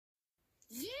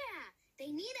They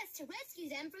need us to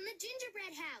rescue them from the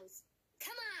gingerbread house.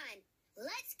 Come on,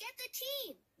 let's get the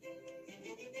team.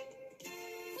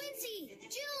 Quincy,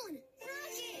 June,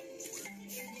 Rocket.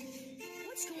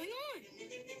 What's going on?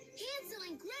 Hansel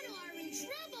and Gretel are in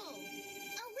trouble.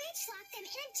 A witch locked them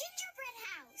in a gingerbread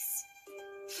house.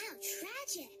 How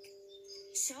tragic.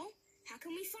 So, how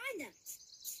can we find them?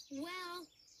 Well,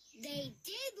 they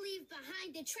did leave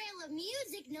behind a trail of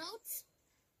music notes.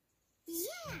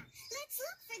 Yeah, let's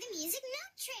look for the music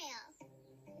note trail.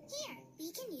 Here,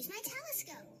 we can use my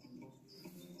telescope.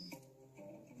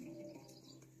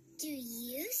 Do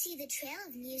you see the trail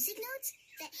of music notes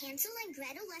that Hansel and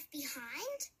Gretel left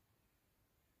behind?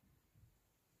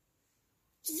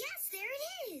 Yes, there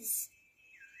it is.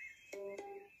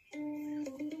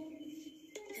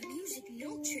 The music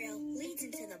note trail leads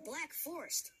into the Black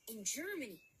Forest in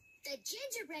Germany. The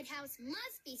gingerbread house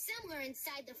must be somewhere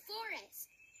inside the forest.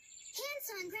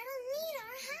 Hansel and Gretel need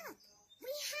our help.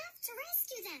 We have to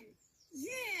rescue them.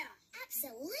 Yeah!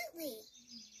 Absolutely.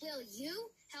 Will you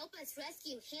help us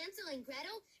rescue Hansel and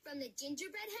Gretel from the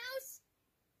gingerbread house?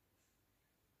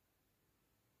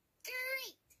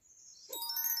 Great!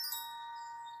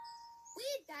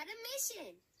 We've got a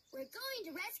mission. We're going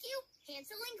to rescue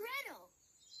Hansel and Gretel.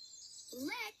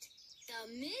 Let the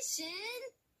mission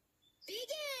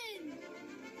begin!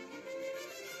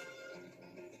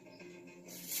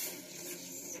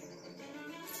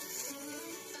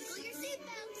 Buckle your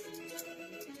seatbelts.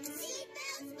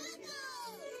 Seatbelts buckle!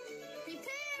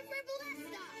 Prepare for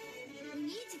blast off. We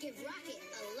need to give Rocket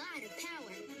a lot of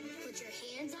power. Put your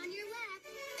hands on your lap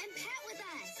and pat with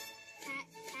us. Pat,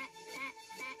 pat, pat,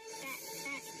 pat, pat,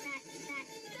 pat, pat, pat.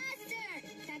 Faster!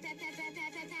 Pat, pat, pat, pat,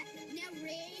 pat, pat, pat. Now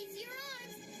raise your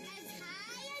arms as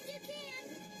high as you can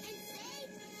and say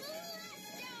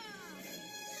blast off!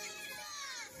 Blast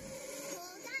off!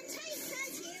 Hold on tight,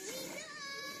 'cause here we go!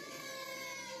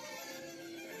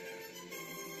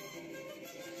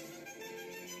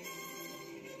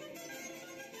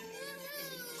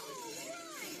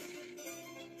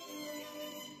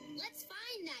 Let's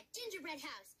find that gingerbread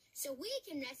house so we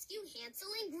can rescue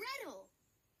Hansel and Gretel.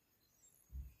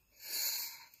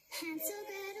 Hansel,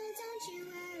 Gretel, don't you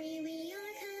worry, we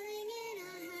are coming in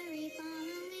a hurry,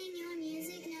 following your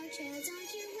music note trail.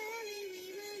 Don't you worry,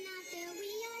 we will not fail.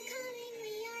 We are coming,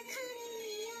 we are coming,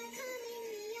 we are coming,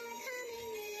 we are coming,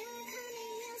 we are coming.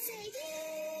 We'll save you.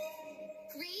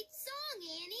 Great song,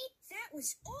 Annie. That was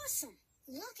awesome!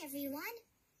 Look, everyone,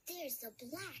 there's the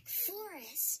Black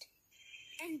Forest.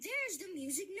 And there's the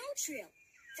music note trail.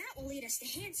 That will lead us to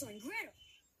Hansel and Gretel.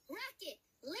 Rocket,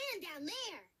 land down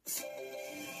there.